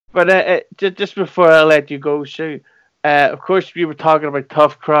But just before I let you go, Sue, of course we were talking about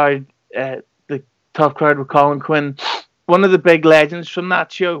Tough Crowd, the Tough Crowd with Colin Quinn. One of the big legends from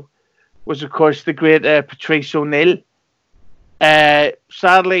that show was, of course, the great Patrice O'Neal.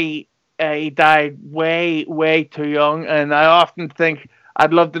 Sadly, he died way, way too young, and I often think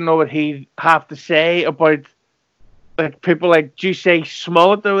I'd love to know what he'd have to say about like people like Juicy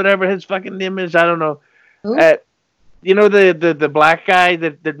Smollett or whatever his fucking name is. I don't know. Who? You know the black guy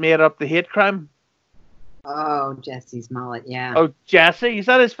that made up the hate crime? Oh, Jesse Smollett, yeah. Oh, Jesse, is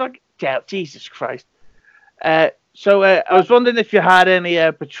that his fucking... Jesus Christ. So I was wondering if you had any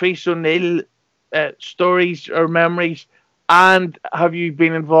Patrice O'Neal stories or memories, and have you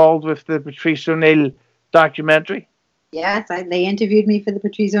been involved with the Patrice O'Neal documentary? Yes, they interviewed me for the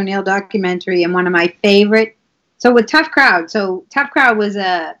Patrice O'Neal documentary, and one of my favorite. So with Tough Crowd, Tough Crowd was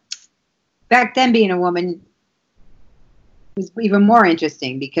back then being a woman was even more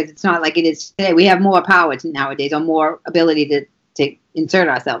interesting because it's not like it is today. We have more power nowadays, or more ability to insert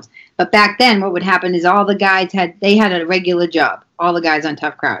ourselves. But back then, what would happen is all the guys had a regular job. All the guys on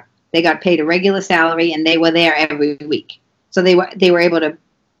Tough Crowd, they got paid a regular salary, and they were there every week. So they were able to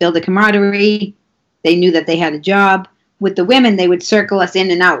build a camaraderie. They knew that they had a job. With the women, they would circle us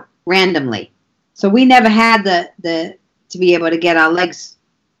in and out randomly. So we never had the to be able to get our legs.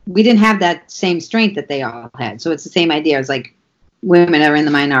 We didn't have that same strength that they all had. So it's the same idea as like women are in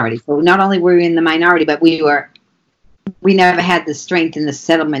the minority. So not only were we in the minority, but we never had the strength and the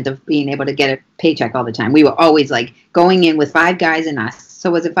settlement of being able to get a paycheck all the time. We were always like going in with 5 guys and us.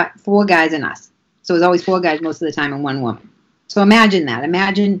 So it was 4 guys and us. So it was always 4 guys most of the time and 1 woman. So imagine that.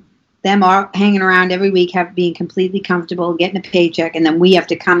 Imagine them all hanging around every week, being completely comfortable, getting a paycheck, and then we have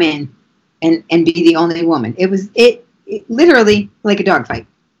to come in and be the only woman. It was literally like a dogfight,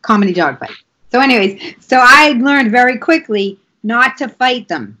 comedy dogfight. So anyways, so I learned very quickly not to fight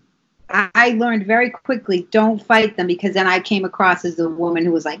them. I learned very quickly, don't fight them, because then I came across as a woman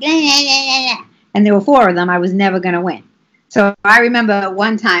who was like, and there were 4 of them. I was never going to win. So I remember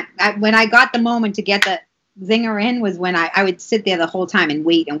one time when I got the moment to get the zinger in was when I would sit there the whole time and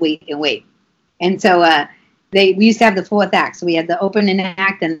wait and wait and wait. And so we used to have the 4th act. So we had the opening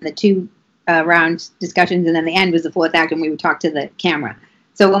act and the 2 round discussions, and then the end was the 4th act, and we would talk to the camera.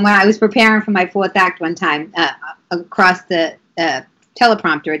 So when I was preparing for my 4th act one time, across the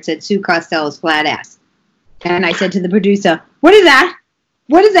teleprompter, it said Sue Costello's flat ass. And I said to the producer, "What is that?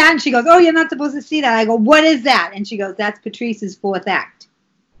 What is that?" And she goes, "Oh, you're not supposed to see that." I go, "What is that?" And she goes, "That's Patrice's 4th act."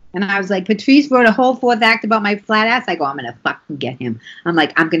 And I was like, "Patrice wrote a whole 4th act about my flat ass?" I go, "I'm going to fucking get him." I'm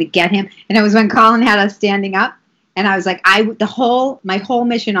like, "I'm going to get him." And it was when Colin had us standing up. And I was like, my whole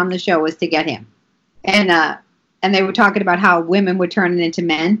mission on the show was to get him. And they were talking about how women were turning into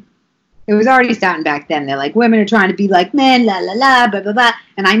men. It was already starting back then. They're like, women are trying to be like men, la, la, la, blah, blah, blah.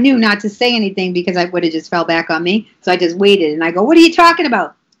 And I knew not to say anything because I would have just fell back on me. So I just waited. And I go, "What are you talking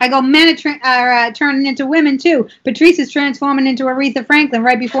about?" I go, "Men are turning into women, too. Patrice is transforming into Aretha Franklin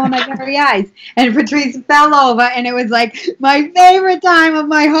right before my very eyes." And Patrice fell over. And it was like my favorite time of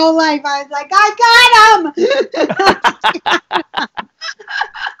my whole life. I was like, "I got him!"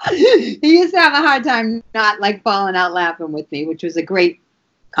 He used to have a hard time not like falling out laughing with me, which was a great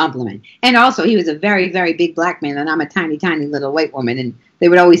compliment. And also, he was a very, very big black man, and I'm a tiny, tiny little white woman, and they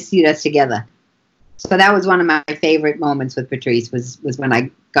would always see us together. So that was one of my favorite moments with Patrice was when I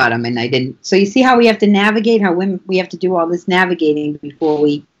got him and I didn't. So you see how we have to navigate, how we have to do all this navigating before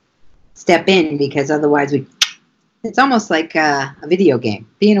we step in, because otherwise it's almost like a video game.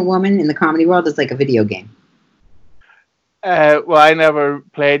 Being a woman in the comedy world is like a video game. Well, I never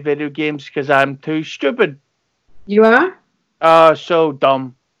played video games because I'm too stupid. You are? So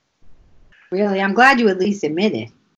dumb. Really? I'm glad you at least admit it.